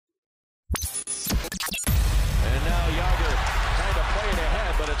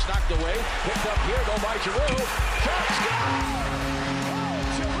but it's knocked away. Picked up here, though, by Giroux. Shot, score! Oh,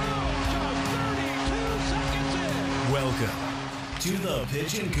 Giroux just 32 seconds in. Welcome to the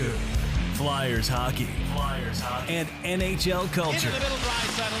Pigeon Coop. Flyers hockey. And NHL culture. Into the middle,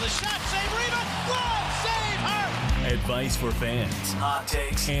 Draisaitl. The shot, save, rebound, glove, save, Hart. Advice for fans. Hot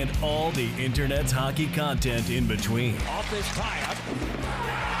takes. And all the internet's hockey content in between. Off this tie-up.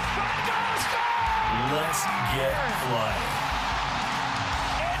 Let's get flying.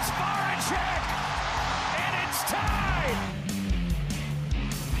 It's Voracek, and it's tied.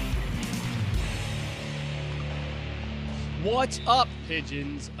 What's up,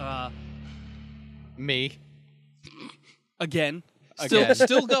 Pigeons? Me. Again.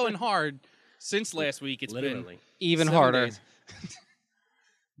 Still going hard since last week. It's Literally. been Even 7 harder. days.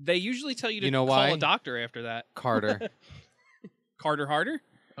 They usually tell you to know call why? a doctor after that. Carter. Carter Harder?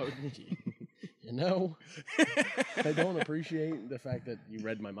 Oh, you know, I don't appreciate the fact that you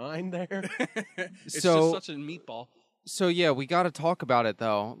read my mind there. It's So- just such a meatball. So yeah, we got to talk about it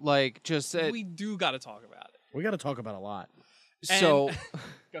though. Like just We do got to talk about it. We got to talk about a lot. so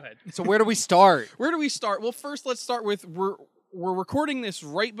Go ahead. so where do we start? Where do we start? Well, first let's start with we're recording this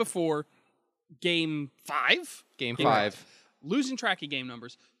right before Game 5. Game 5. Losing track of game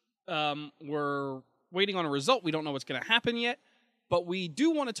numbers. We're waiting on a result. We don't know what's going to happen yet. But we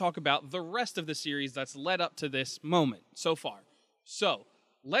do want to talk about the rest of the series that's led up to this moment so far. So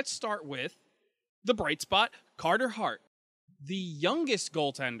let's start with the bright spot, Carter Hart, the youngest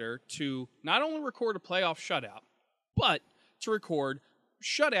goaltender to not only record a playoff shutout, but to record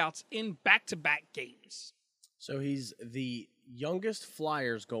shutouts in back-to-back games. So he's the youngest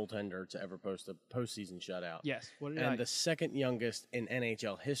Flyers goaltender to ever post a postseason shutout. Yes. What And the second youngest in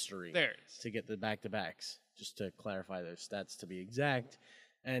NHL history There it is. to get the back-to-backs, just to clarify those stats to be exact.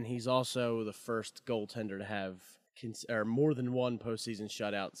 And he's also the first goaltender to have more than one postseason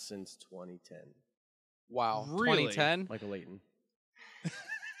shutout since 2010. Wow. Really? 2010? Michael Leighton.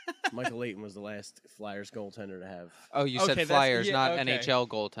 Michael Leighton was the last Flyers goaltender to have Oh, you Okay, said that's- Flyers, yeah, not okay. NHL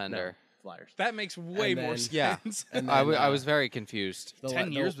goaltender. Flyers. That makes way And more then- Yeah. sense. And I then, was very confused. the 10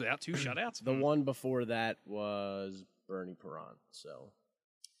 la- years the, without 2 shutouts? the one before that was Bernie Perron. So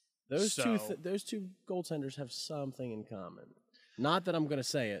those two goaltenders have something in common. Not that I'm going to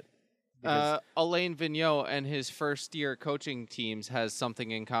say it. Alain Vigneault and his first year coaching teams has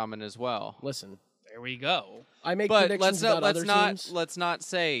something in common as well. Listen, There we go. I make But predictions about other teams. let's not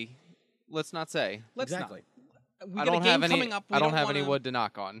say. Let's exactly. not. We I got a don't game have any. coming up. We I don't have wanna any wood to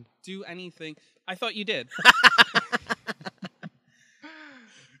knock on. do anything. I thought you did.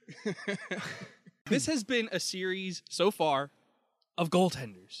 This has been a series so far of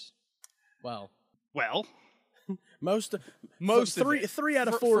goaltenders. Well, Most of three it. three out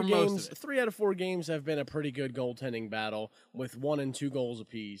of For 4 most of games. it. 3 out of 4 games have been a pretty good goaltending battle with 1 and 2 goals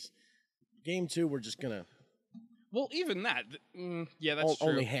apiece. Game 2, we're just gonna Well, even that. Yeah, that's true.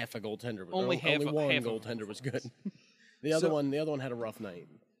 only half a goaltender. Only half one half of goaltender was good. The other one had a rough night.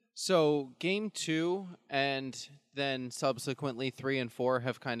 So game 2 and then subsequently 3 and 4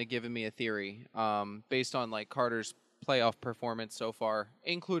 have kind of given me a theory, based on like Carter's playoff performance so far,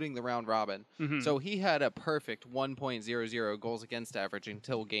 including the round robin. So he had a perfect 1.00 goals against average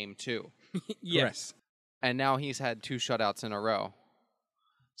until game 2. Yes. And now he's had 2 shutouts in a row.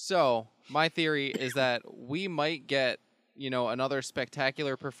 So my theory is that we might get, another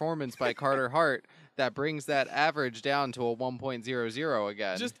spectacular performance by Carter Hart that brings that average down to a 1.00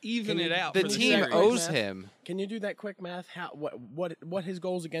 again. Just even it out. the for team series. owes math? him. Can you do that quick math? What his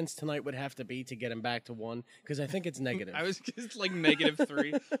goals against tonight would have to be to get him back to 1? Because I think it's negative. I was just like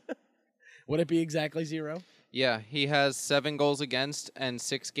 -3. Would it be exactly 0? Yeah, he has 7 goals against and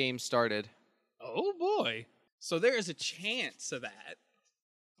 6 games started. Oh boy. So there is a chance of that,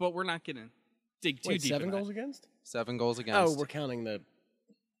 but we're not gonna dig too Wait, deep. 7 in that. goals against? 7 goals against. Oh, we're counting the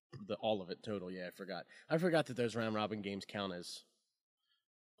all of it total. Yeah, I forgot. I forgot that those round robin games count as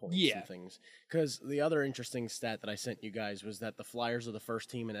points and things. Because the other interesting stat that I sent you guys was that the Flyers are the first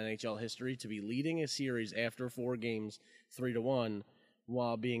team in NHL history to be leading a series after 4 games 3-1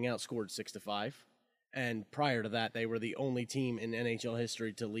 while being outscored 6-5. And prior to that, they were the only team in NHL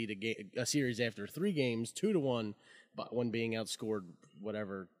history to lead a series after 3 games 2-1, but one being outscored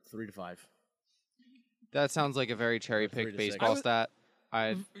 3-5. That sounds like a very cherry-picked 3-6. baseball stat.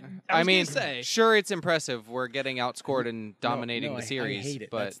 I was mean, gonna say. sure, it's impressive. We're getting outscored and dominating No, the series, I hate it.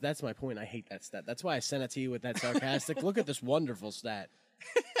 but That's my point. I hate that stat. That's why I sent it to you with that sarcastic. Look at this wonderful stat.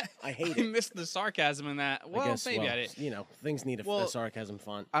 I hate I it. missed the sarcasm in that. Well, I guess, maybe I did. Things need a Well, sarcasm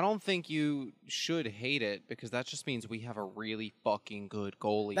font. I don't think you should hate it because that just means we have a really fucking good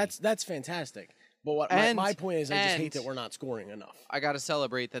goalie. That's fantastic. But my point is, I just hate that we're not scoring enough. I got to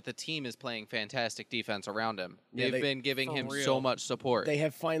celebrate that the team is playing fantastic defense around him. Yeah, They've been giving him real. so much support. They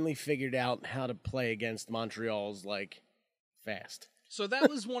have finally figured out how to play against Montreal's, fast. So that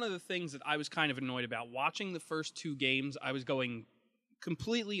was one of the things that I was kind of annoyed about. Watching the first 2 games, I was going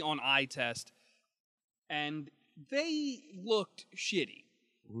completely on eye test, and they looked shitty.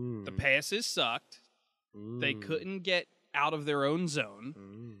 The passes sucked. They couldn't get out of their own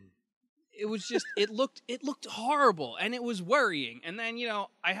zone. It was just it looked horrible, and it was worrying. And then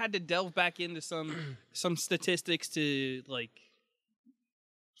I had to delve back into some statistics to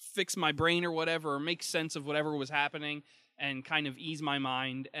fix my brain or whatever, or make sense of whatever was happening, and kind of ease my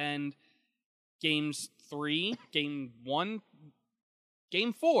mind. And games 3, game 1,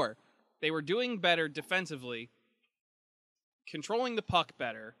 game 4, they were doing better defensively, controlling the puck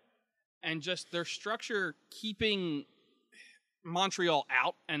better, and just their structure keeping Montreal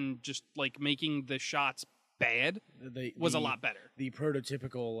out and just making the shots bad was a lot better. The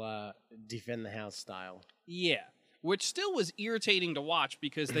prototypical defend the house style. Yeah, which still was irritating to watch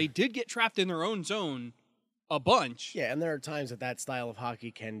because they did get trapped in their own zone a bunch. Yeah, and there are times that style of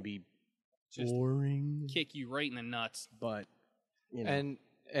hockey can be Just boring. Kick you right in the nuts. But, And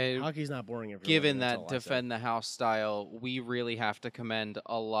hockey's not boring everyone. given that defend the house style, we really have to commend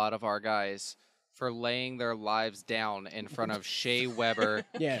a lot of our guys for laying their lives down in front of Shea Weber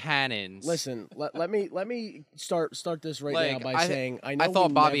cannons. Listen, let me start this right now by saying I know I thought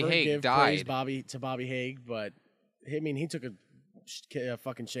we Bobby never Haig give died. praise to Bobby Haig, but he took a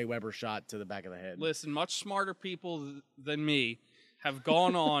fucking Shea Weber shot to the back of the head. Listen, much smarter people than me have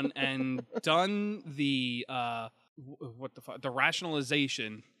gone on and done the the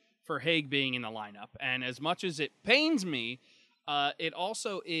rationalization for Haig being in the lineup. And as much as it pains me, it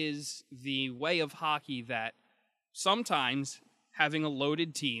also is the way of hockey that sometimes having a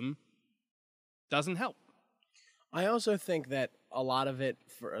loaded team doesn't help. I also think that a lot of it,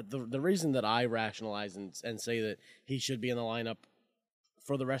 for the reason that I rationalize and say that he should be in the lineup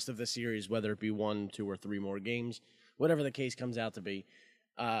for the rest of the series, whether it be 1, 2, or 3 more games, whatever the case comes out to be,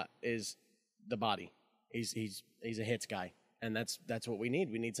 is the body. He's a hits guy, and that's what we need.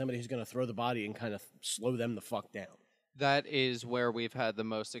 We need somebody who's going to throw the body and kind of slow them the fuck down. That is where we've had the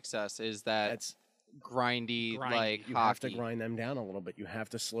most success, is that's grindy like you hockey. have to grind them down a little bit. You have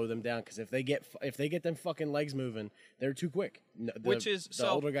to slow them down, because if they get them fucking legs moving, they're too quick. The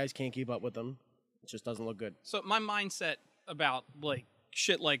older guys can't keep up with them. It just doesn't look good. So my mindset about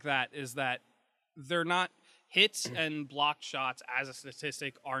shit like that is that they're not hits and blocked shots as a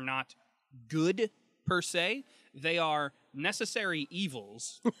statistic are not good per se. They are necessary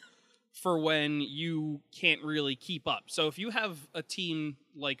evils for when you can't really keep up. So if you have a team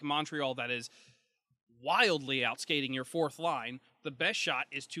like Montreal that is wildly outskating your fourth line, the best shot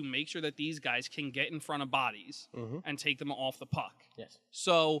is to make sure that these guys can get in front of bodies and take them off the puck. Yes.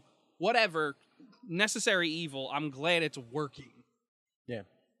 So whatever, necessary evil, I'm glad it's working. Yeah.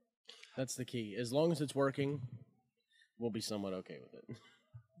 That's the key. As long as it's working, we'll be somewhat okay with it.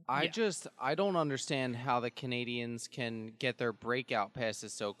 I don't understand how the Canadians can get their breakout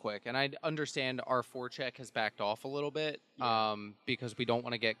passes so quick. And I understand our forecheck has backed off a little bit because we don't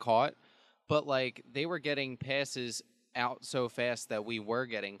want to get caught. But, they were getting passes out so fast that we were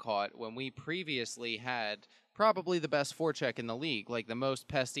getting caught when we previously had probably the best forecheck in the league, the most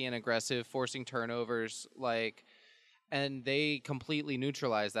pesty and aggressive, forcing turnovers, and they completely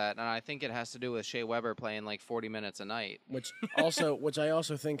neutralized that. And I think it has to do with Shea Weber playing 40 minutes a night. Which I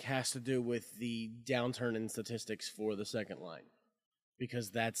also think has to do with the downturn in statistics for the second line.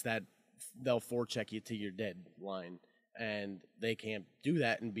 Because they'll forecheck you to your dead line. And they can't do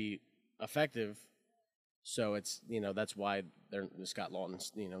that and be effective. So it's, that's why they're Scott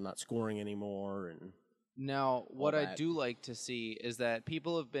Lawton's, not scoring anymore. And now, what I do like to see is that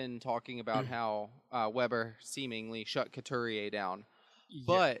people have been talking about how Weber seemingly shut Couturier down. Yeah.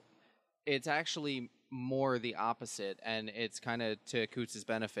 But it's actually more the opposite, and it's kind of to Coots'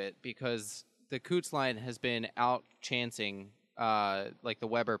 benefit, because the Coots line has been out-chancing the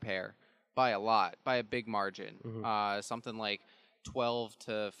Weber pair by a lot, by a big margin. Something like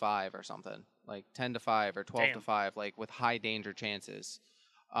 12-5 or something, 10-5 or 12-5, with high danger chances.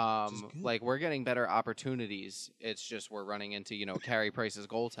 We're getting better opportunities. It's just we're running into, Carey Price's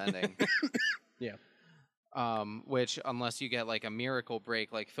goaltending. Yeah. Which, unless you get a miracle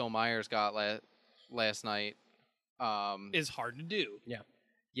break like Phil Myers got last night, is hard to do. Yeah.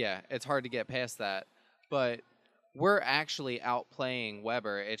 Yeah, it's hard to get past that. But we're actually outplaying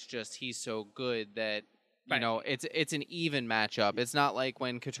Weber. It's just he's so good that it's an even matchup. It's not like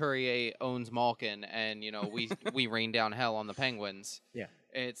when Couturier owns Malkin and we rain down hell on the Penguins. Yeah.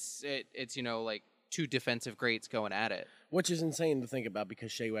 It's two defensive greats going at it. Which is insane to think about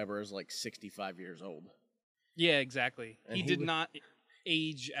because Shea Weber is like 65 years old. Yeah, exactly. And He he did would- not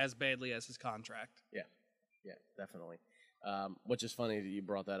age as badly as his contract. Yeah, definitely. Which is funny that you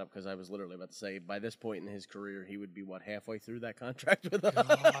brought that up because I was literally about to say by this point in his career he would be halfway through that contract with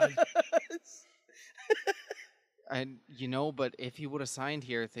us. And but if he would have signed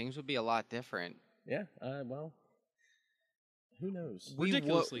here, things would be a lot different. Yeah, well, who knows?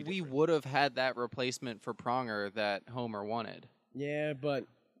 Ridiculously We different. would have had that replacement for Pronger that Homer wanted. Yeah, but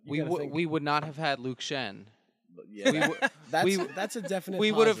We would not have had Luke Shen. yeah, we- that's a definite.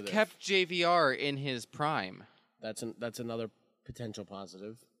 We would have positive. kept JVR in his prime. That's another potential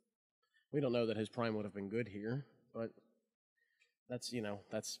positive. We don't know that his prime would have been good here, but that's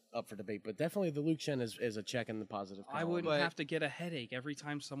that's up for debate. But definitely the Luke Shen is a check in the positive column. I wouldn't But- have to get a headache every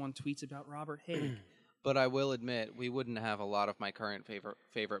time someone tweets about Robert Haig. But I will admit, we wouldn't have a lot of my current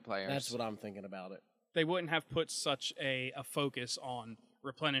favorite players. That's what I'm thinking about it. They wouldn't have put such a focus on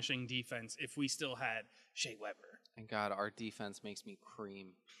replenishing defense if we still had Shea Weber. And God, our defense makes me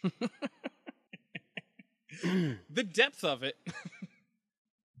cream. The depth of it.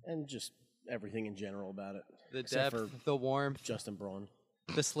 And just everything in general about it. The Except depth, for the warmth, Justin Braun.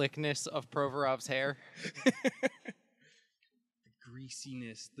 the slickness of Provorov's hair.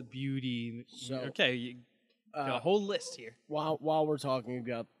 Greasiness, the beauty. So, okay, you got a whole list here. While we're talking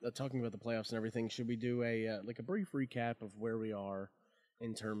about the playoffs and everything, should we do a brief recap of where we are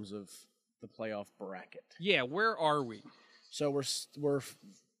in terms of the playoff bracket? Yeah, where are we? So we're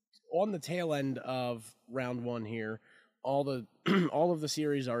on the tail end of round one here. All the all of the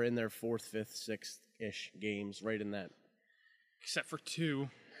series are in their 4th, 5th, 6th-ish games, right in that, Except for 2.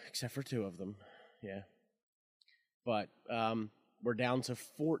 except for 2 of them. Yeah. But we're down to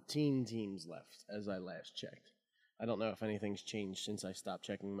 14 teams left as I last checked. I don't know if anything's changed since I stopped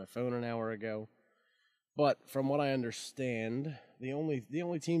checking my phone an hour ago. But from what I understand, the only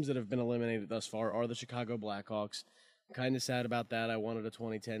teams that have been eliminated thus far are the Chicago Blackhawks. I'm kind of sad about that. I wanted a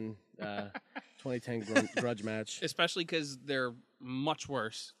 2010 grudge match. Especially because they're much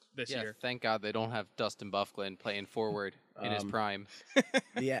worse this Yeah, year. thank God they don't have Dustin Bufflin playing forward in his prime.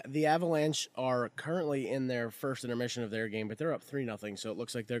 The Avalanche are currently in their first intermission of their game, but they're up 3-0, so it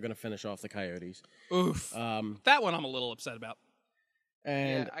looks like they're going to finish off the Coyotes. Oof. That one I'm a little upset about.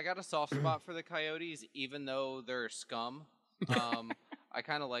 And Yeah, I got a soft spot for the Coyotes, even though they're scum. I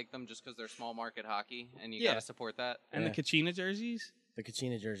kind of like them just because they're small market hockey, and you Yeah. got to support that. And Yeah. the Kachina jerseys? the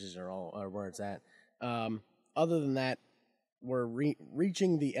Kachina jerseys are where it's at. Other than that, we're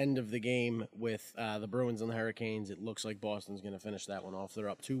reaching the end of the game with the Bruins and the Hurricanes. It looks like Boston's going to finish that one off. They're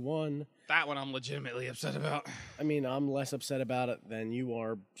up 2-1. That one I'm legitimately upset about. I mean, I'm less upset about it than you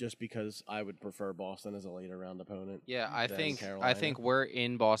are, just because I would prefer Boston as a later round opponent. Yeah, I than think Carolina. we're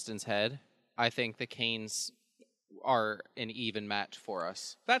in Boston's head. I think the Canes are an even match for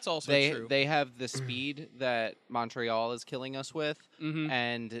us. That's also true. They have the speed that Montreal is killing us with,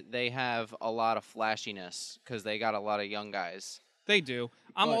 and they have a lot of flashiness because they got a lot of young guys. They do.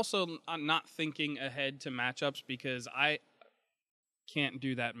 I'm But- also not thinking ahead to matchups because I can't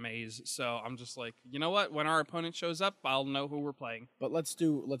do that maze. So I'm just like, you know what? When our opponent shows up, I'll know who we're playing. But let's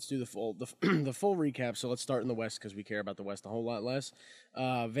do the full the full recap. So let's start in the West because we care about the West a whole lot less.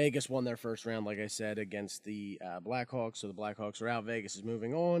 Vegas won their first round, like I said, against the Blackhawks. So the Blackhawks are out. Vegas is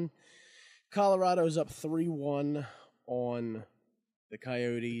moving on. Colorado's up 3-1 on the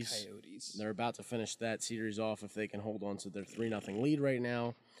Coyotes. They're about to finish that series off if they can hold on to their 3-0 lead right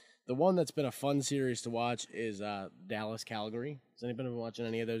now. The one that's been a fun series to watch is Dallas-Calgary. Has anybody been watching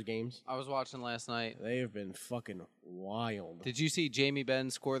any of those games? I was watching last night. They have been fucking wild. Did you see Jamie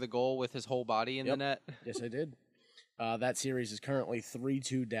Benn score the goal with his whole body in the Yep. net? Yes, I did. That series is currently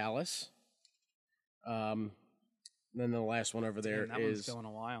 3-2 Dallas. Then the last one over there Damn, that one's is going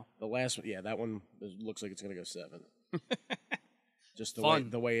a while. the last one. Yeah, that one looks like it's going to go 7. Just Fun.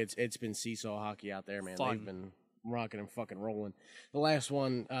 the way it's been seesaw hockey out there, man. Fun. They've been rocking and fucking rolling. The last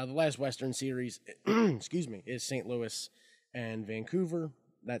one, the last Western series, excuse me, is St. Louis and Vancouver.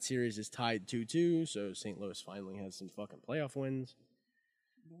 That series is tied 2-2, so St. Louis finally has some fucking playoff wins.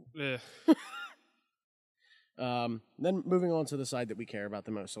 Ugh. Then moving on to the side that we care about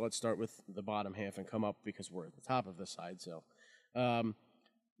the most. So let's start with the bottom half and come up because we're at the top of the side. So,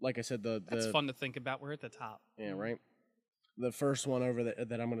 like I said, That's fun to think about. We're at the top. Yeah, right. The first one over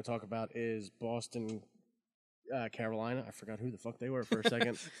that I'm going to talk about is Boston, Carolina. I forgot who the fuck they were for a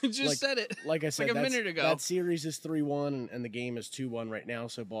second. Just said it. Like I said, like a minute ago. that series is 3-1 and the game is 2-1 right now.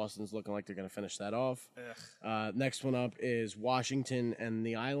 So Boston's looking like they're going to finish that off. Next one up is Washington and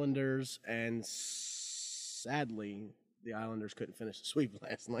the Islanders, and sadly, the Islanders couldn't finish the sweep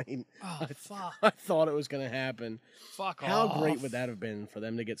last night. Oh, fuck. I thought it was going to happen. Fuck How off. great would that have been for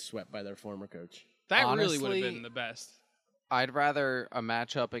them to get swept by their former coach? That Honestly, really would have been the best. I'd rather a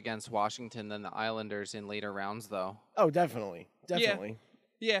matchup against Washington than the Islanders in later rounds, though. Oh, definitely. Definitely.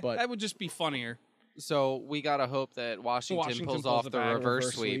 Yeah, But- that would just be funnier. So we got to hope that Washington pulls off it the back.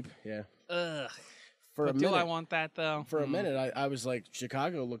 reverse sweep. Yeah. Ugh. For a But do minute, I want that, though? for a minute, I was like,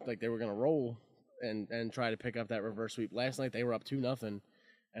 Chicago looked like they were going to roll and try to pick up that reverse sweep. Last night they were up 2-0,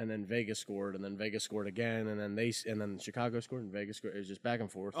 and then Vegas scored, and then Vegas scored again, and then Chicago scored, and Vegas scored. It was just back and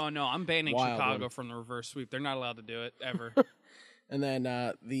forth. Oh, no, I'm banning Wild Chicago one. from the reverse sweep. They're not allowed to do it, ever. And then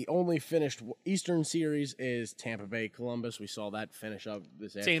the only finished Eastern series is Tampa Bay Columbus. We saw that finish up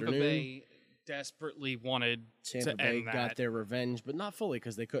this Tampa afternoon. Bay desperately wanted Tampa to Bay end that. got their revenge, but not fully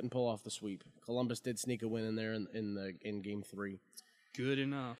because they couldn't pull off the sweep. Columbus did sneak a win in there in Game 3. Good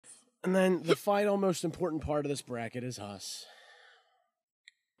enough. And then the final most important part of this bracket is us.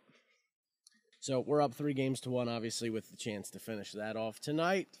 So we're up 3-1, obviously, with the chance to finish that off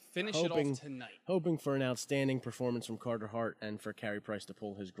tonight. Finish it off tonight. Hoping for an outstanding performance from Carter Hart and for Carey Price to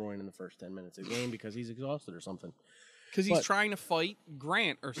pull his groin in the first 10 minutes of the game because he's exhausted or something. Because he's But- trying to fight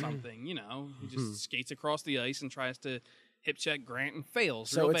Grant or something, you know. He just skates across the ice and tries to hip check Grant and fails.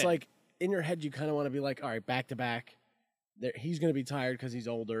 So real it's bad. like, in your head, you kind of want to be like, all right, back-to-back. He's going to be tired because he's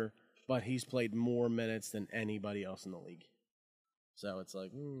older, but he's played more minutes than anybody else in the league. So it's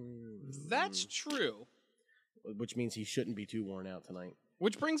like... That's true. Which means he shouldn't be too worn out tonight.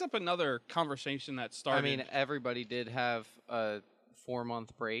 Which brings up another conversation that started. I mean, everybody did have a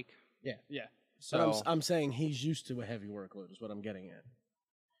 4-month break. Yeah. yeah. So But I'm saying he's used to a heavy workload is what I'm getting at.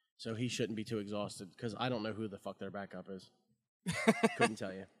 So he shouldn't be too exhausted because I don't know who the fuck their backup is. Couldn't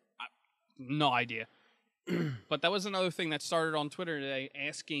tell you. No idea. But that was another thing that started on Twitter today,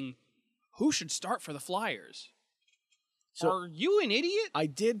 asking who should start for the Flyers. So Are you an idiot? I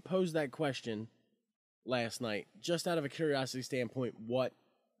did pose that question last night, just out of a curiosity standpoint, what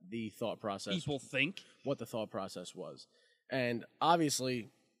the thought process People think. what the thought process was. And obviously,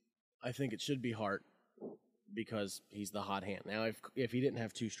 I think it should be Hart because he's the hot hand. Now, if he didn't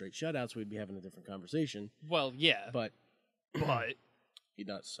have 2 straight shutouts, we'd be having a different conversation. Well, yeah. But But he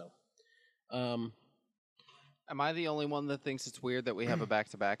does so. am I the only one that thinks it's weird that we have a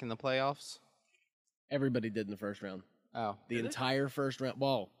back-to-back in the playoffs? Everybody did in the first round. Oh. The entire first round.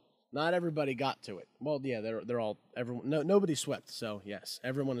 Well, not everybody got to it. Well, yeah, they're all everyone. No, nobody swept. So yes,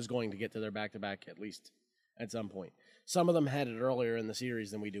 everyone is going to get to their back-to-back at least at some point. Some of them had it earlier in the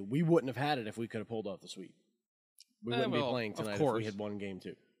series than we do. We wouldn't have had it if we could have pulled off the sweep. We wouldn't be playing tonight if we had won game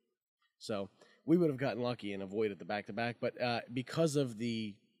 2. So we would have gotten lucky and avoided the back-to-back. But because of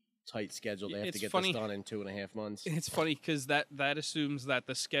the tight schedule, they have It's to get funny. this done in 2.5 months. it's funny because that assumes that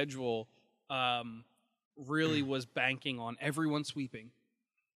the schedule really was banking on everyone sweeping.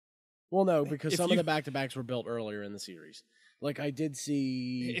 Well, no, because If some you- of the back-to-backs were built earlier in the series. Like I did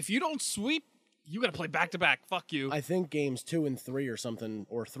see... If you don't sweep, you got to play back-to-back. Fuck you. I think games 2 and 3 or something,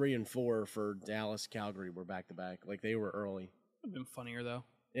 or 3 and 4 for Dallas, Calgary were back to back. Like they were early. Would have been funnier, though.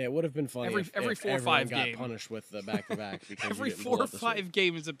 Yeah, it would have been funny Every if 4 or everyone 5 got game. punished with the back to back because Every you didn't 4 pull or off the sweep. 5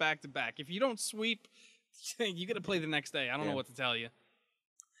 games is a back-to-back. If you don't sweep, you got to play the next day. I don't Yeah. know what to tell you.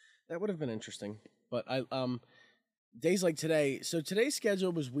 That would have been interesting, but days like today. So today's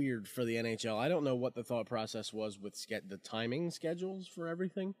schedule was weird for the NHL. I don't know what the thought process was with the timing schedules for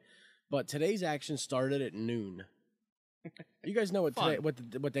everything, but today's action started at noon. You guys know what Fun.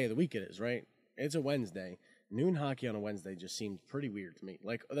 today, what day of the week it is, right? It's a Wednesday. Noon hockey on a Wednesday just seemed pretty weird to me.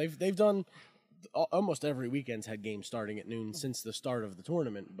 Like they've done almost every weekend's had games starting at noon since the start of the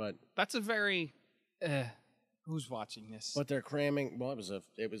tournament, but That's a very... who's watching this? they're cramming. Well, it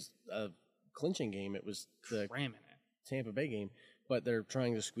was a clinching game. It was the Cramming it. Tampa Bay game, but they're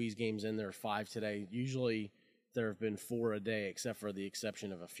trying to squeeze games in. There are 5 today. Usually there have been 4 a day, except for the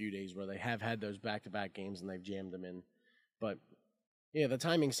exception of a few days where they have had those back-to-back games and they've jammed them in. But yeah, the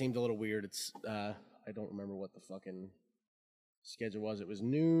timing seemed a little weird. It's I don't remember what the fucking schedule was. It was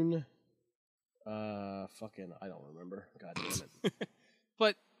noon. I don't remember. God damn it.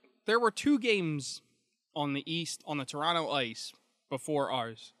 But there were 2 games on the East, on the Toronto ice, before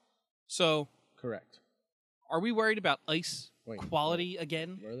ours. So, Correct. are we worried about ice Wait, quality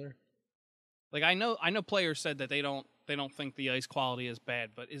again? Were there? Like I know players said that they don't think the ice quality is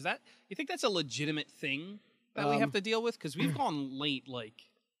bad, but is that, you think that's a legitimate thing that we have to deal with? Because we've gone late like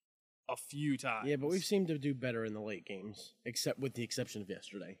a few times. Yeah, but we've seemed to do better in the late games, except with the exception of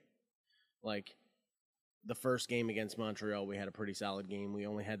yesterday. Like the first game against Montreal, we had a pretty solid game. We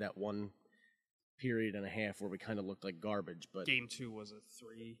only had that one period and a half where we kind of looked like garbage, but Game 2 was a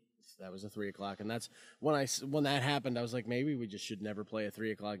 3. That was a 3 o'clock, and that's when that happened. I was like, maybe we just should never play a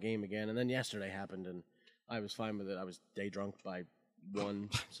 3 o'clock game again. And then yesterday happened, and I was fine with it. I was day drunk by 1,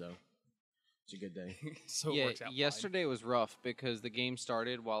 so it's a good day. So it Yeah, works out yesterday was rough because the game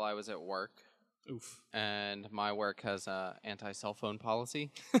started while I was at work. Oof. And my work has a anti-cell phone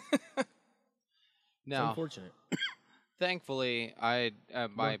policy. It's Now, unfortunate. thankfully, Work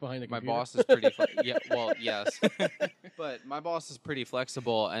behind a my computer? boss is pretty yes, but my boss is pretty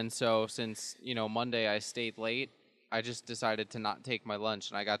flexible, and so since Monday I stayed late, I just decided to not take my lunch,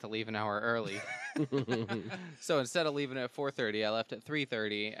 and I got to leave an hour early. So instead of leaving at 4:30, I left at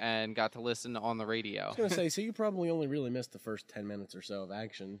 3:30 and got to listen on the radio. I was going to say, so you probably only really missed the first 10 minutes or so of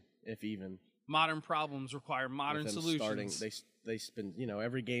action, if even. Modern problems require modern with them solutions. Starting, they spend,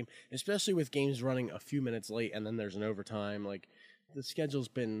 every game, especially with games running a few minutes late and then there's an overtime. Like, the schedule's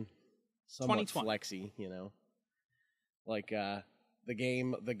been somewhat 2020. flexy, Like, the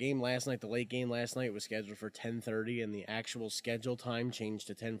game last night, the late game last night was scheduled for 10:30, and the actual schedule time changed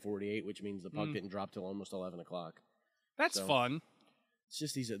to 10:48, which means the puck didn't drop till almost 11 o'clock. That's fun. It's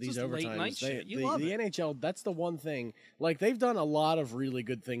just these just overtimes. late night shit. You the love it. NHL, that's the one thing. Like, they've done a lot of really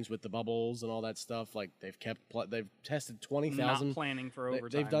good things with the bubbles and all that stuff. Like, they've tested 20,000. Not planning for overtime.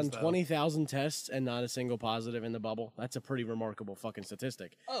 They've done 20,000 tests and not a single positive in the bubble. That's a pretty remarkable fucking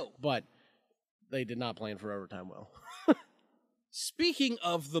statistic. Oh. But they did not plan for overtime well. Speaking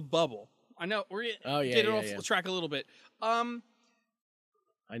of the bubble, I know we're getting off track a little bit. I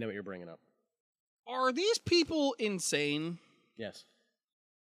know what you're bringing up. Are these people insane? Yes.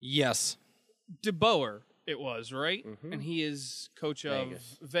 Yes. DeBoer, it was, right? Mhm. And he is coach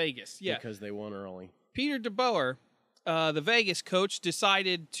Vegas. of Vegas. Yeah. Because they won early. Peter DeBoer, the Vegas coach,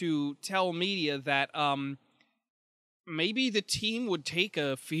 decided to tell media that maybe the team would take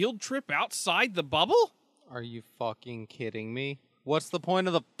a field trip outside the bubble? Are you fucking kidding me? What's the point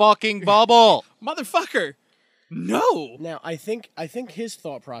of the fucking bubble? Motherfucker! No! Now, I think his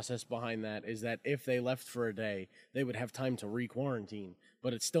thought process behind that is that if they left for a day, they would have time to re-quarantine,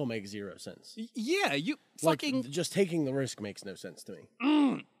 but it still makes zero sense. Yeah, you Like, fucking... just taking the risk makes no sense to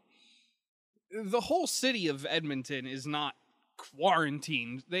me. The whole city of Edmonton is not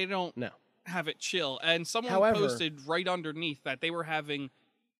quarantined. They don't No. have it chill. And someone However- posted right underneath that they were having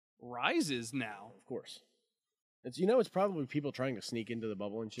rises now. Of course. It's probably people trying to sneak into the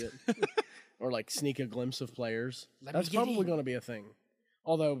bubble and shit. Or, like, sneak a glimpse of players. That's probably going to be a thing.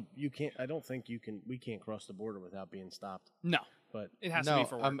 Although, we can't cross the border without being stopped. No, But it has to be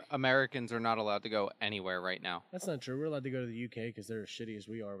for work. Americans are not allowed to go anywhere right now. that's not true. We're allowed to go to the UK because they're as shitty as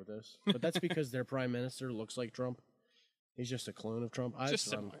we are with this. But that's because their prime minister looks like Trump. He's just a clone of Trump.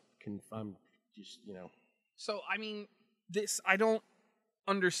 Just I'm just, So, I mean, I don't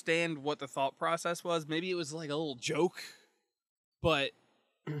understand what the thought process was. Maybe it was like a little joke. But,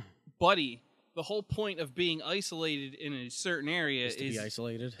 buddy, the whole point of being isolated in a certain area is to be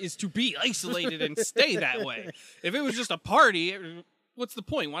isolated. Is to be isolated and stay that way. If it was just a party, what's the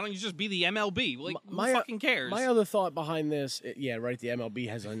point? Why don't you just be the MLB? Like, who fucking cares? My other thought behind this, the MLB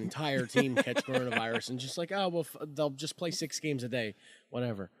has an entire team catch coronavirus and just like, they'll just play 6 games a day,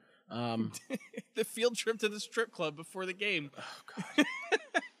 whatever. The field trip to the strip club before the game. Oh, God.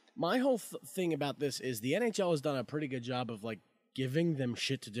 My whole thing about this is the NHL has done a pretty good job of, like, giving them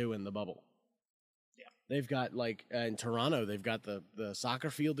shit to do in the bubble. Yeah. They've got, like, in Toronto, they've got the soccer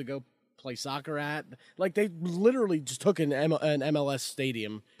field to go play soccer at. Like, they literally just took an MLS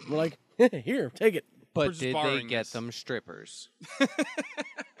stadium. We're like, here, take it. We're But just did they borrowing get this. them strippers?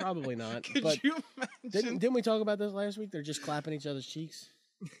 Probably not. Could but you imagine? didn't we talk about this last week? They're just clapping each other's cheeks.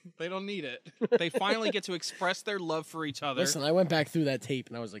 They don't need it. They finally get to express their love for each other. Listen, I went back through that tape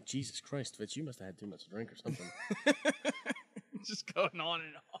and I was like, Jesus Christ, Fitz, you must have had too much to drink or something. Just going on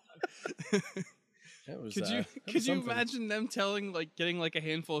and on. That was, Could you something. imagine them getting like a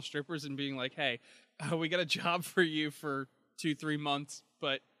handful of strippers and being like, "Hey, we got a job for you for 2-3 months,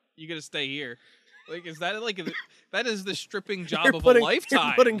 but you got to stay here." Like, is that that is the stripping job of a lifetime?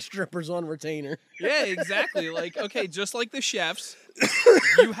 You're putting strippers on retainer. Yeah, exactly. Like, okay, just like the chefs,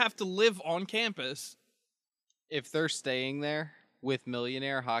 you have to live on campus. If they're staying there with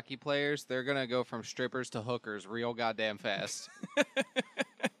millionaire hockey players, they're going to go from strippers to hookers real goddamn fast.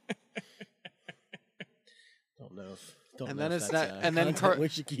 Don't know if And then if it's that's, not- and then content we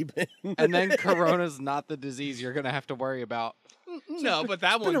should keep it. And then Corona's not the disease you're going to have to worry about. No, but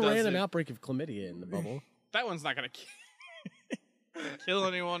that one Been a does random it. outbreak of chlamydia in the bubble. That one's not gonna kill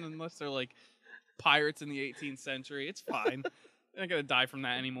anyone unless they're like pirates in the 18th century. It's fine. They're not gonna die from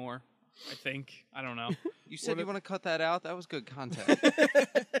that anymore. I think. I don't know. You said you want to cut that out? That was good content.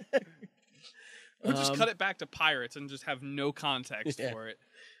 We'll just cut it back to pirates and just have no context for it.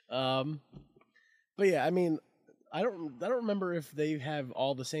 But yeah, I mean, I don't remember if they have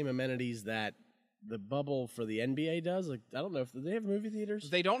all the same amenities that the bubble for the NBA does. Like, I don't know if they have movie theaters.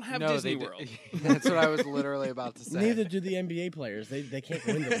 They don't have No, Disney they World. That's what I was literally about to say. Neither do the NBA players. They can't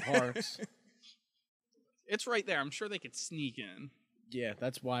go into the parks. It's right there. I'm sure they could sneak in Yeah,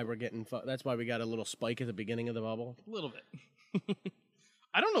 that's why we're getting. That's why we got a little spike at the beginning of the bubble. a little bit.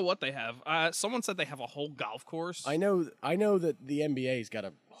 I don't know what they have. Someone said they have a whole golf course. I know that the NBA's got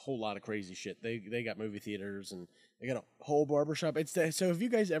a whole lot of crazy shit. They got movie theaters and they got a whole barbershop. So have you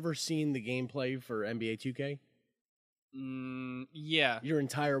guys ever seen the gameplay for NBA 2K? Yeah. Your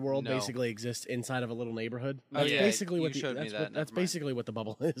entire world No. basically exists inside of a little neighborhood. Oh, That's yeah, basically you what showed me that. that's Never mind. basically what the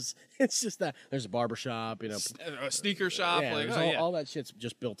bubble is. It's just that there's a barbershop, A sneaker shop. yeah, like, there's oh, yeah. all that shit's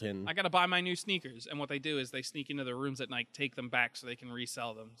just built in. I got to buy my new sneakers. And what they do is they sneak into the rooms at night, take them back so they can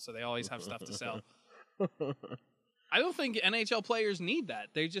resell them. So they always have stuff to sell. I don't think NHL players need that.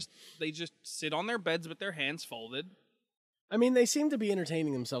 They just sit on their beds with their hands folded. I mean, they seem to be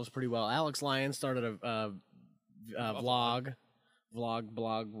entertaining themselves pretty well. Alex Lyon started a blog,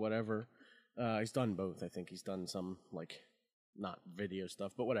 whatever. He's done both. I think he's done some not video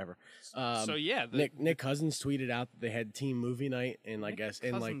stuff, but whatever. So yeah, Nick Cousins tweeted out that they had team movie night in never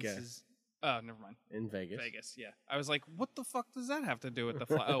mind. in Vegas. Vegas, yeah. I was like, what the fuck does that have to do with the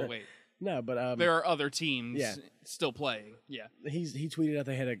fly? Oh wait, No, but there are other teams yeah. still playing. Yeah, he tweeted out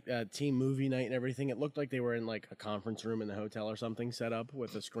they had a team movie night and everything. It looked like they were in like a conference room in the hotel or something set up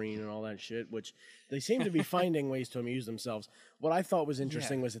with a screen and all that shit, which they seem to be finding ways to amuse themselves. What I thought was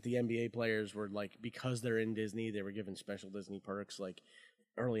interesting was that the NBA players were like, because they're in Disney, they were given special Disney perks like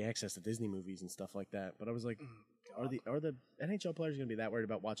early access to Disney movies and stuff like that. But I was like, are the NHL players going to be that worried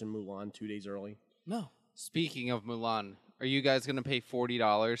about watching Mulan 2 days early? no, Speaking of Mulan, are you guys going to pay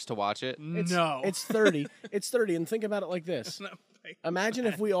 $40 to watch it? no. It's 30. It's 30, and think about it like this. Not paying. Imagine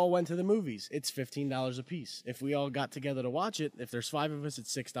if we all went to the movies. It's $15 a piece. If we all got together to watch it, if there's 5 of us,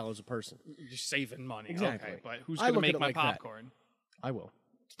 it's $6 a person. You're saving money. Exactly. Okay, but who's I going to look make at it my like that. popcorn? I will.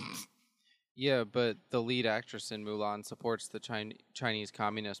 Yeah, but the lead actress in Mulan supports the Chinese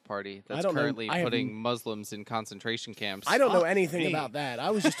Communist Party that's don't know. currently I have putting n- Muslims in concentration camps. I don't know anything about that.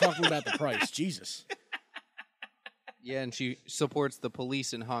 I was just talking about the price. Jesus. Yeah, and she supports the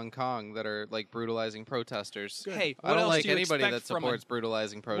police in Hong Kong that are like brutalizing protesters. Hey, I what don't else like do you anybody expect that from supports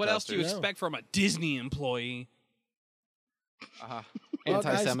brutalizing protesters. What else do you No. expect from a Disney employee? Well, guys,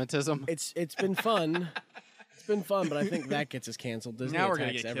 Anti-Semitism. It's been fun. It's been fun, but I think that gets us canceled. Disney Now we're gonna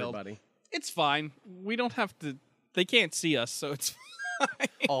attacks get killed. everybody. It's fine. We don't have to. They can't see us, so it's fine.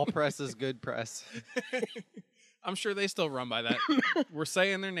 All press is good press. I'm sure they still run by that. We're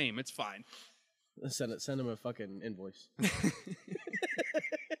saying their name. It's fine. Send them a fucking invoice.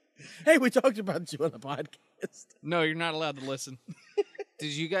 Hey, we talked about you on the podcast. No, you're not allowed to listen.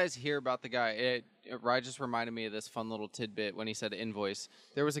 Did you guys hear about the guy? Ryan just reminded me of this fun little tidbit when he said invoice.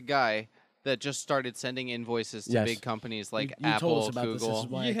 There was a guy that just started sending invoices to Yes. big companies like You Apple, told us about Google. this. This is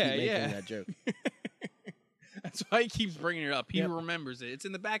why I keep Yeah, making yeah. that joke. That's why he keeps bringing it up. He Yep. remembers it. It's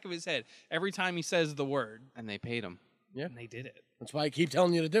in the back of his head every time he says the word. And they paid him. Yeah, And they did it. that's why I keep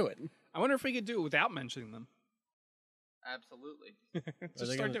telling you to do it. I wonder if we could do it without mentioning them. Absolutely.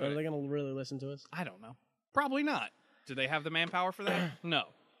 Just start doing Are they it. going to really listen to us? I don't know. Probably not. Do they have the manpower for that? No.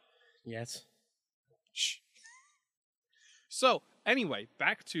 Yes. Shh. So, anyway,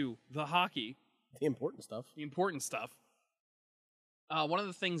 back to the hockey, The important stuff. the important stuff. One of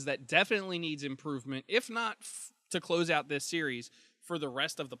the things that definitely needs improvement, if not to close out this series for the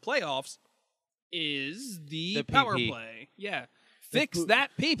rest of the playoffs, is the power PP. play. Yeah. Fix that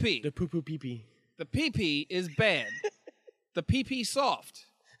PP. The poo-poo pee-pee. The PP is bad. The PP soft.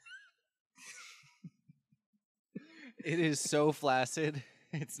 It is so flaccid.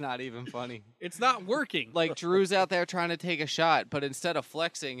 It's not even funny. It's not working. Like Drew's out there trying to take a shot, but instead of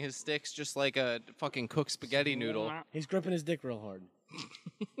flexing, his stick's just like a fucking cooked spaghetti noodle. He's gripping his dick real hard.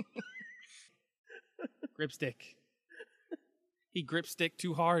 Grip stick. He grip stick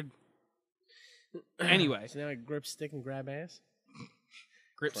too hard. Anyway, So now I grip stick and grab ass?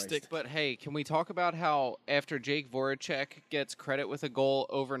 grip Christ. stick. But hey, can we talk about how after Jake Voracek gets credit with a goal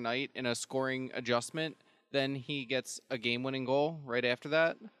overnight in a scoring adjustment, then he gets a game-winning goal right after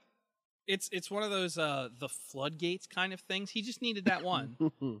that? It's one of those the floodgates kind of things. He just needed that one,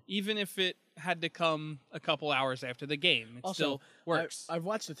 even if it had to come a couple hours after the game. It Also, still works. I've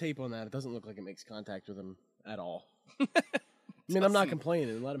watched the tape on that. It doesn't look like it makes contact with him at all. I mean, I'm not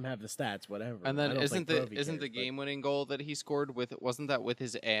complaining. Let him have the stats, whatever. And I then don't isn't think the Brovey cares, but- game-winning goal that he scored wasn't that with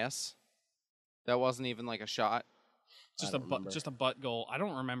his ass? That wasn't even like a shot. just I a don't remember. just a butt goal. I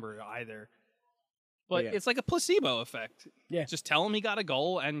don't remember it either. But Yeah. it's like a placebo effect. Yeah. Just tell him he got a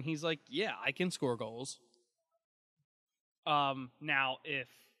goal, and he's like, yeah, I can score goals. Now,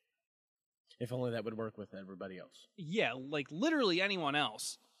 If only that would work with everybody else. yeah, like literally anyone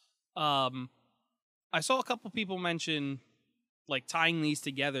else. I saw a couple people mention, like, tying these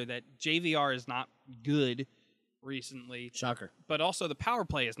together, that JVR is not good recently, Shocker. but also the power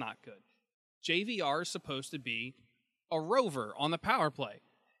play is not good. JVR is supposed to be a rover on the power play.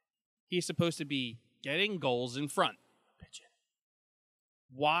 He's supposed to be getting goals in front. Pigeon.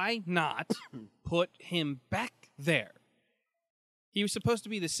 Why not put him back there? He was supposed to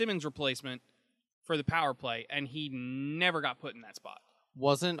be the Simmons replacement for the power play, and he never got put in that spot.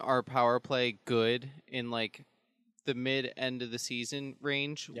 Wasn't our power play good in like the mid end of the season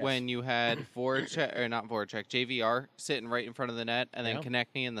range when you had Voracek or not Voracek, JVR sitting right in front of the net and then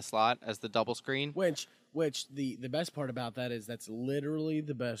Konechny in the slot as the double screen? Which the best part about that is that's literally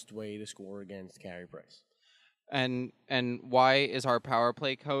the best way to score against Carey Price. And why is our power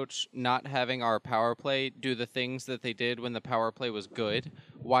play coach not having our power play do the things that they did when the power play was good?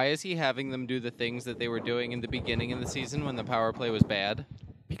 Why is he having them do the things that they were doing in the beginning of the season when the power play was bad?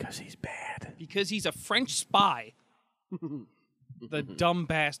 Because he's bad. Because he's a French spy. The dumb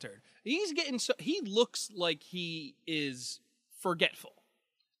bastard. He's getting so he looks like he is forgetful,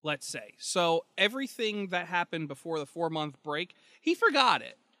 let's say. So everything that happened before the 4-month break, he forgot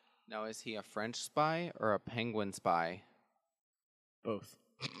it. Now, is he a French spy or a Penguin spy? Both.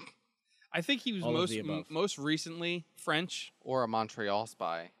 I think he was All of the above. most recently French. Or a Montreal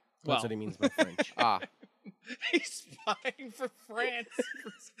spy? That's what he means by French. He's spying for France.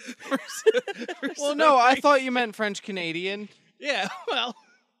 Well, no, I thought you meant French Canadian. Yeah, well,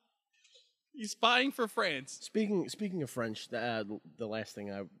 he's spying for France. Speaking of French, the last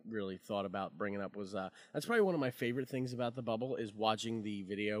thing I really thought about bringing up was that's probably one of my favorite things about the bubble is watching the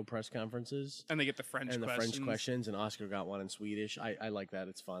video press conferences And they get the French and questions. the French questions. And Oscar got one in Swedish. I like that.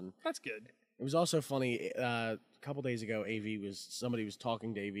 It's fun. That's good. It was also funny. A couple days ago, somebody was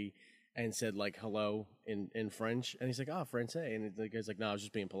talking to AV and said like hello in French, and he's like, "Oh, Francais," and the guy's like, "No, I was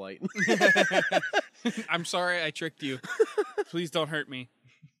just being polite." I'm sorry I tricked you. Please don't hurt me.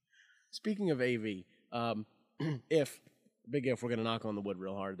 Speaking of AV, if we're gonna knock on the wood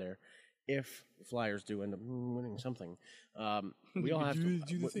real hard there, if the Flyers do end up winning something, we all have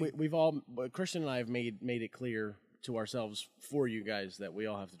to. We've all Christian and I have made it clear to ourselves for you guys that we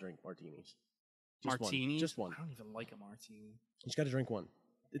all have to drink martinis. Martinis? Just one. I don't even like a martini. You just got to drink one.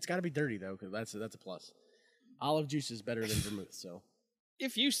 It's got to be dirty though, because that's a plus. Olive juice is better than vermouth, so.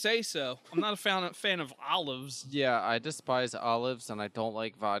 If you say so. I'm not a fan of olives. Yeah, I despise olives and I don't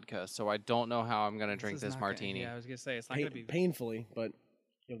like vodka, so I don't know how I'm going to drink this martini. Yeah, I was going to say, it's not going to be... Painfully, but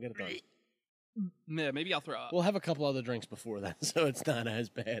you'll get it done. Yeah, maybe I'll throw up. We'll have a couple other drinks before that, so it's not as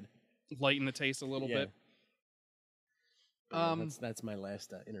bad. Lighten the taste a little bit. That's my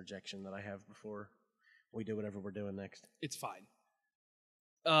last interjection that I have before we do whatever we're doing next. It's fine.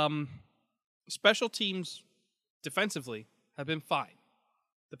 Special teams defensively have been fine.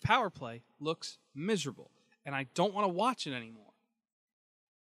 The power play looks miserable, and I don't want to watch it anymore.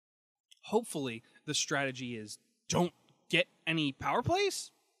 Hopefully, the strategy is don't get any power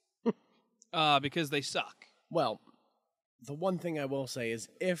plays because they suck. Well, the one thing I will say is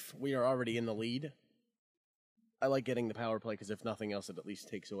if we are already in the lead, I like getting the power play because if nothing else, it at least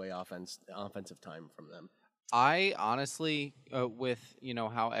takes away offensive time from them. I honestly, with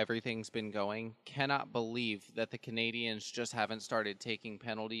how everything's been going, cannot believe that the Canadians just haven't started taking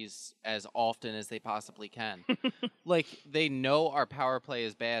penalties as often as they possibly can. Like they know our power play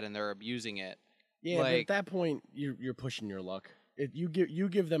is bad and they're abusing it. Yeah, but at that point, you're pushing your luck. You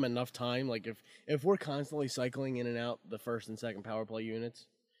give them enough time. Like if we're constantly cycling in and out the first and second power play units,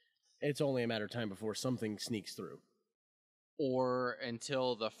 it's only a matter of time before something sneaks through. Or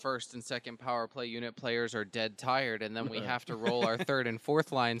until the first and second power play unit players are dead tired, and then we have to roll our third and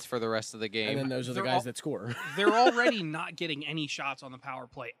fourth lines for the rest of the game. And then those are the guys that score. They're already not getting any shots on the power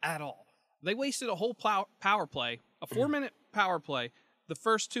play at all. They wasted a whole power play, a 4-minute power play. The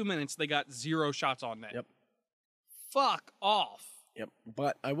first 2 minutes, they got 0 shots on net. Yep. Fuck off. Yep.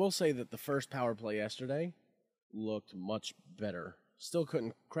 But I will say that the first power play yesterday looked much better. Still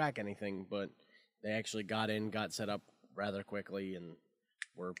couldn't crack anything, but they actually got set up rather quickly, and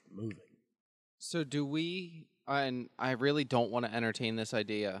we're moving. So do we, and I really don't want to entertain this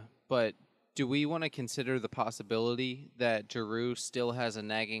idea, but do we want to consider the possibility that Giroux still has a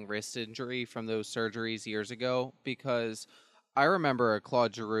nagging wrist injury from those surgeries years ago? Because I remember a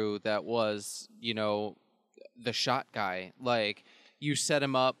Claude Giroux that was, the shot guy. Like, you set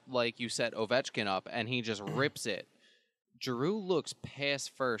him up like you set Ovechkin up, and he just rips it. Giroux looks pass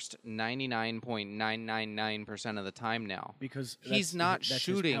first 99.999% of the time now. Because he's not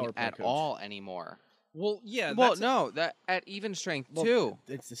shooting at all anymore. Well, yeah. That at even strength too.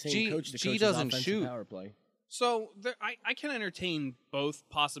 It's the same coach that coaches doesn't offensive shoot. power play. So I can entertain both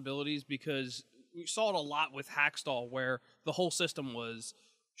possibilities because we saw it a lot with Hackstall where the whole system was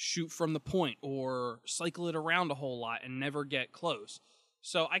shoot from the point or cycle it around a whole lot and never get close.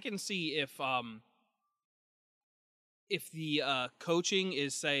 So I can see if the coaching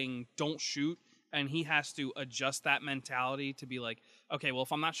is saying don't shoot and he has to adjust that mentality to be like, okay, well,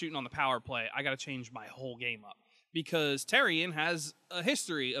 if I'm not shooting on the power play, I got to change my whole game up. Because Terrien has a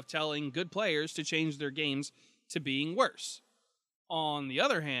history of telling good players to change their games to being worse. On the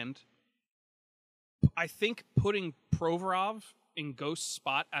other hand, I think putting Provorov in Ghost's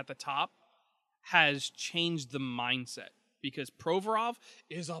spot at the top has changed the mindset because Provorov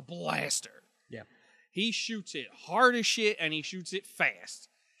is a blaster. Yeah. He shoots it hard as shit and he shoots it fast.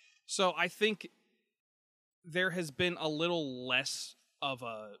 So I think there has been a little less of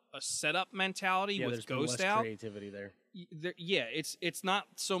a setup mentality with Ghost less out. Creativity there. It's not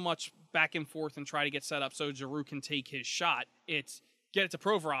so much back and forth and try to get set up so Giroux can take his shot. It's get it to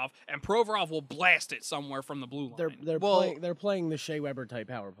Provorov, and Provorov will blast it somewhere from the blue line. They're playing the Shea Weber type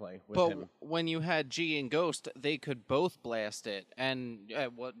power play with him. But when you had G and Ghost, they could both blast it, and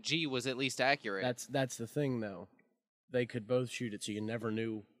G was at least accurate. That's the thing, though. They could both shoot it, so you never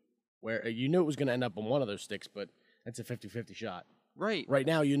knew where. You knew it was going to end up on one of those sticks, but it's a 50-50 shot. Right. Right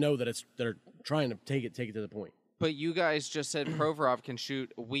now, you know that they're trying to take it to the point. But you guys just said Provorov can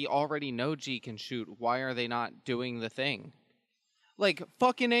shoot. We already know G can shoot. Why are they not doing the thing? Like,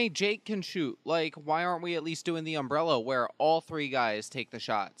 fucking A, Jake can shoot. Like, why aren't we at least doing the umbrella where all three guys take the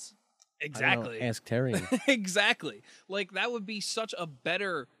shots? Exactly. Ask Terry. Exactly. Like, that would be such a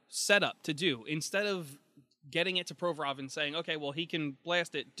better setup to do. Instead of getting it to Provorov and saying, okay, well, he can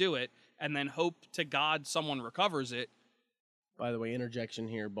blast it, do it, and then hope to God someone recovers it. By the way, interjection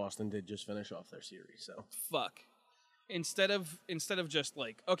here, Boston did just finish off their series, so. Fuck. Instead of just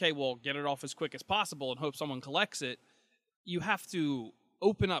like, okay, well, get it off as quick as possible and hope someone collects it, you have to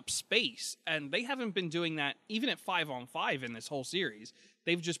open up space, and they haven't been doing that even at 5-on-5 in this whole series.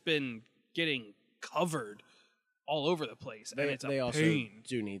 They've just been getting covered all over the place, and it's a pain. They also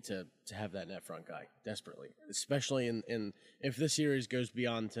do need to have that net front guy desperately, especially in if this series goes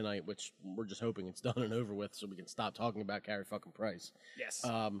beyond tonight, which we're just hoping it's done and over with, so we can stop talking about Carey fucking Price. Yes.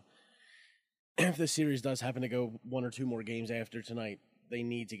 If this series does happen to go one or two more games after tonight, they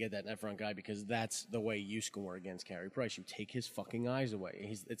need to get that net front guy because that's the way you score against Carey Price. You take his fucking eyes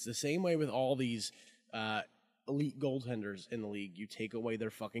away. It's the same way with all these elite goaltenders in the league. You take away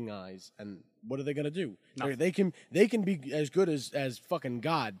their fucking eyes, and what are they going to do? They can be as good as fucking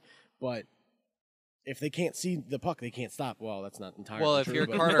God, but if they can't see the puck, they can't stop. Well, that's not entirely true. Well, if you're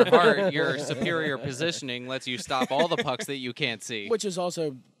Carter Hart, your superior positioning lets you stop all the pucks that you can't see. Which is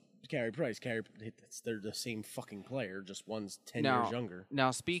also Carey Price. They're the same fucking player, just one's 10 years younger.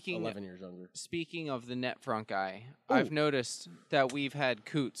 Now, 11 years younger. Speaking of the net front guy, I've noticed that we've had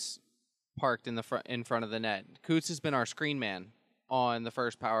Coots parked in front of the net. Coots has been our screen man on the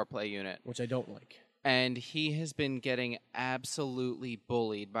first power play unit, which I don't like. And he has been getting absolutely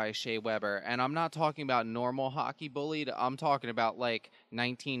bullied by Shea Weber. And I'm not talking about normal hockey bullied. I'm talking about like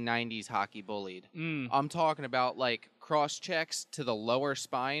 1990s hockey bullied. I'm talking about like cross checks to the lower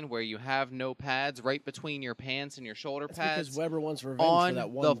spine where you have no pads right between your pants and your shoulder pads. Because Weber wants revenge on for that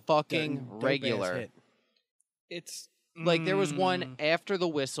one the fucking regular. Hit. It's like there was one after the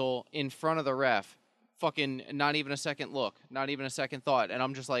whistle in front of the ref. Fucking not even a second look, not even a second thought, and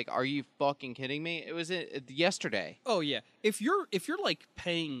I'm just like, are you fucking kidding me? It was yesterday. Oh yeah, if you're like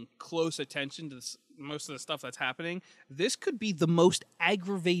paying close attention to most of the stuff that's happening, this could be the most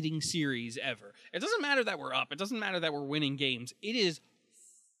aggravating series ever. It doesn't matter that we're up. It doesn't matter that we're winning games. It is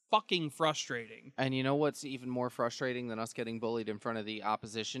fucking frustrating. And you know what's even more frustrating than us getting bullied in front of the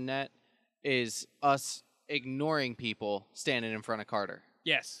opposition net is us ignoring people standing in front of Carter.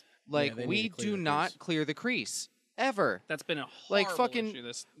 Yes. Like, we do not clear the crease. Ever. That's been a horrible issue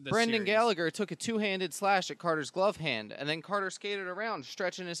this Brendan series. Gallagher took a two-handed slash at Carter's glove hand, and then Carter skated around,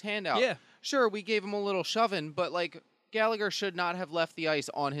 stretching his hand out. Yeah. Sure, we gave him a little shoving, but, like, Gallagher should not have left the ice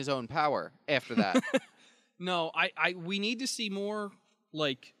on his own power after that. No, we need to see more,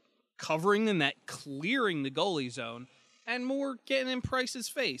 like, covering the net, clearing the goalie zone, and more getting in Price's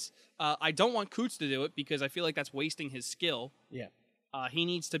face. I don't want Coots to do it because I feel like that's wasting his skill. Yeah. He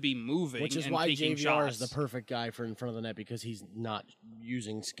needs to be moving, which is and why taking JVR shots. is the perfect guy for in front of the net because he's not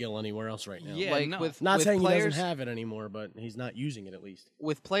using skill anywhere else right now. Yeah, like no. Not saying players, he doesn't have it anymore, but he's not using it at least.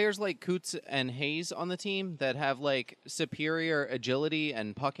 with players like Coots and Hayes on the team that have like superior agility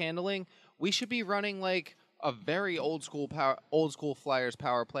and puck handling, we should be running like a very old school Flyers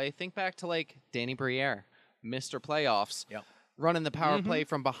power play. Think back to like Danny Briere, Mr. Playoffs. Yep. Running the power play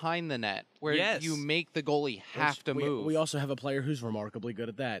from behind the net, where Yes. you make the goalie have to move. We also have a player who's remarkably good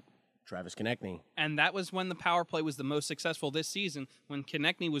at that, Travis Konechny. And that was when the power play was the most successful this season, when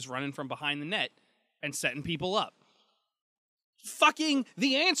Konechny was running from behind the net and setting people up. Fucking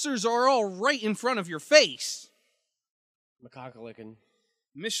the answers are all right in front of your face. McCockalican.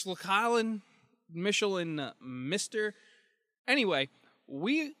 Michelin, Mister. Anyway,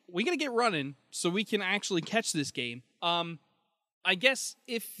 we gotta get running so we can actually catch this game. I guess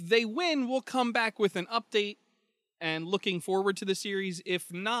if they win, we'll come back with an update and looking forward to the series.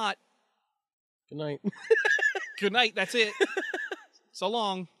 If not, Good night. good night. That's it. So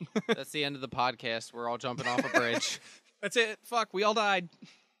long. That's the end of the podcast. We're all jumping off a bridge. That's it. Fuck, we all died.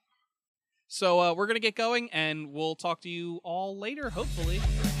 So we're going to get going, and we'll talk to you all later, hopefully.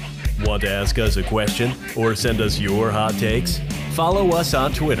 Want to ask us a question or send us your hot takes? Follow us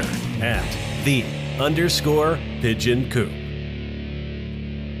on Twitter at @_Pigeon Coop.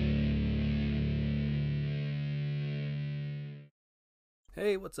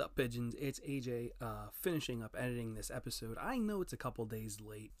 Hey, what's up, Pigeons? It's AJ, finishing up editing this episode. I know it's a couple days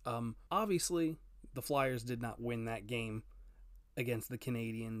late. Obviously, the Flyers did not win that game against the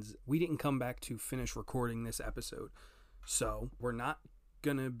Canadiens. We didn't come back to finish recording this episode, so we're not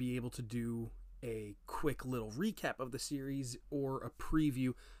gonna be able to do a quick little recap of the series or a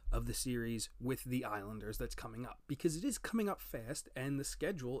preview of the series with the Islanders that's coming up, because it is coming up fast and the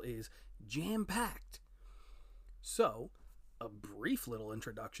schedule is jam-packed. So, a brief little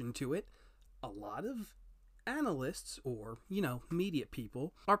introduction to it. A lot of analysts or, media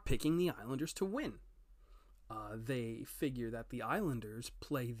people are picking the Islanders to win. They figure that the Islanders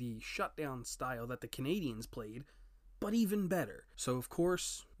play the shutdown style that the Canadiens played, but even better. So, of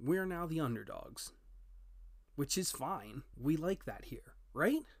course, we're now the underdogs. Which is fine. We like that here,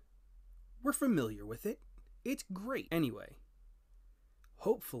 right? We're familiar with it. It's great. Anyway,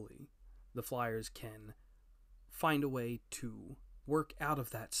 hopefully the Flyers can find a way to work out of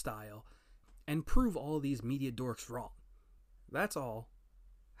that style and prove all of these media dorks wrong. That's all.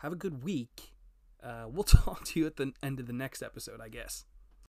 Have a good week. We'll talk to you at the end of the next episode, I guess.